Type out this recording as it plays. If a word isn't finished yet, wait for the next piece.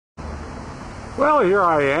Well, here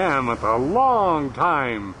I am at the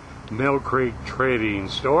long-time Mill Creek Trading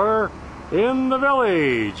Store in the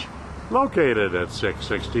village, located at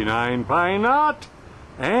 669 Pine Knot,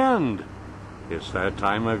 and it's that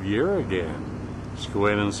time of year again. Let's go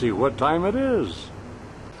in and see what time it is.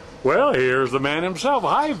 Well, here's the man himself.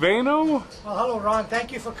 Hi, Vano. Well, hello, Ron.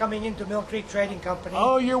 Thank you for coming into Mill Creek Trading Company.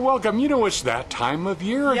 Oh, you're welcome. You know, it's that time of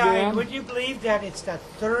year yeah, again. and would you believe that it's the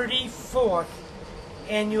 34th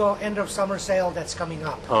annual end of summer sale that's coming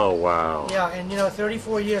up? Oh, wow. Yeah, and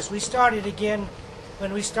 34 years. We started again,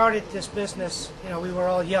 when we started this business, we were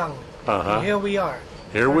all young. And here we are.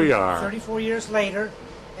 Here we are. 34 years later,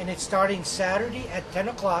 and it's starting Saturday at 10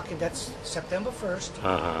 o'clock, and that's September 1st,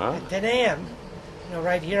 at 10 a.m.,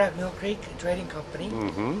 right here at Mill Creek Trading Company.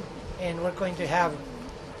 And we're going to have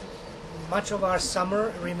much of our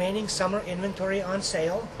remaining summer inventory on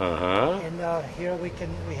sale. And here we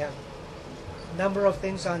have a number of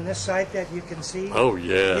things on this side that you can see. Oh,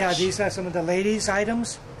 yes. Yeah, these are some of the ladies'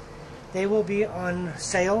 items. They will be on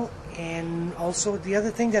sale. And also the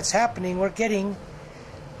other thing that's happening, we're getting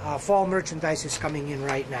fall merchandise is coming in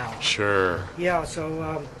right now. Sure. Yeah,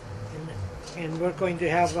 so and we're going to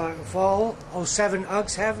have fall 07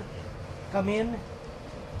 Uggs have come in.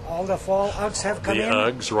 All the fall Uggs have come in. The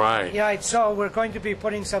Uggs, right. Yeah, so we're going to be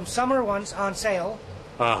putting some summer ones on sale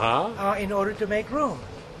in order to make room.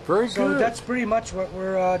 Very good. So that's pretty much what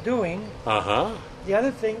we're doing. The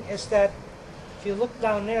other thing is that if you look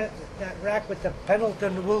down there, that rack with the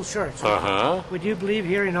Pendleton wool shirts, would you believe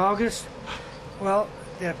here in August? Well,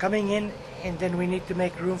 they're coming in, and then we need to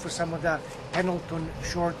make room for some of the Pendleton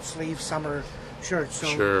short sleeve summer shirts. So,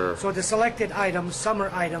 sure. So the selected items, summer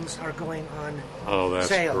items, are going on Oh,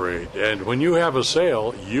 sale. that's great. And when you have a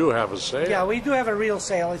sale, you have a sale. Yeah, we do have a real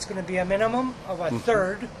sale. It's going to be a minimum of a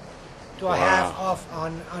third to a half off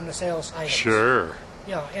on the sales items. Sure.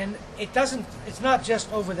 Yeah, and it's not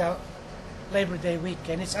just over the Labor Day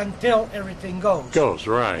weekend. It's until everything goes.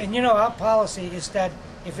 Right. And our policy is that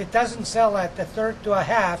if it doesn't sell at the third to a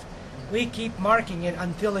half, we keep marking it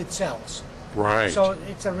until it sells. Right. So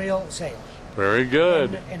it's a real sale. Very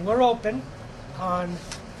good. And we're open on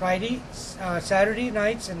Friday, Saturday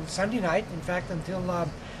nights, and Sunday night. In fact, until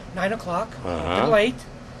 9 o'clock, until 8,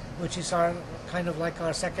 which is our kind of like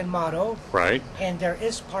our second motto. Right. And there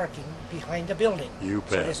is parking behind the building. You bet.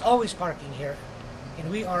 So there's always parking here.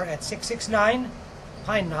 And we are at 669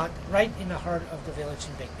 Pine Knot, right in the heart of the village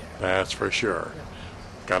in Big Bear. That's for sure. Yeah.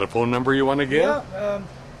 Got a phone number you want to give?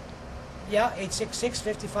 Yeah,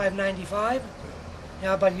 866-5595.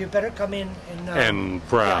 Yeah, but you better come in and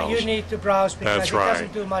browse. Yeah, you need to browse because That's it right.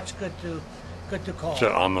 doesn't do much good to call.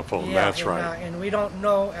 On the phone. Yeah, That's right. And we don't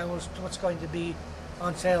know what's going to be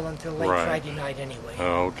on sale until late Friday night anyway.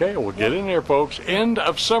 Okay, we'll get in there, folks. End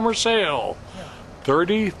of summer sale.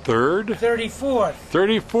 33rd? 34th.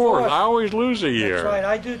 34th. I always lose a year. That's right,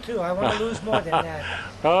 I do too. I want to lose more than that.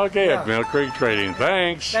 Okay, at Mill Creek Trading.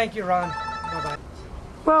 Thanks. Thank you, Ron. Bye-bye.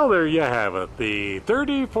 Well, there you have it. The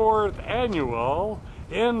 34th annual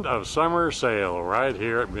end of summer sale right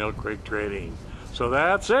here at Mill Creek Trading. So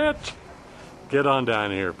that's it. Get on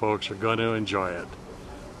down here, folks. You're going to enjoy it.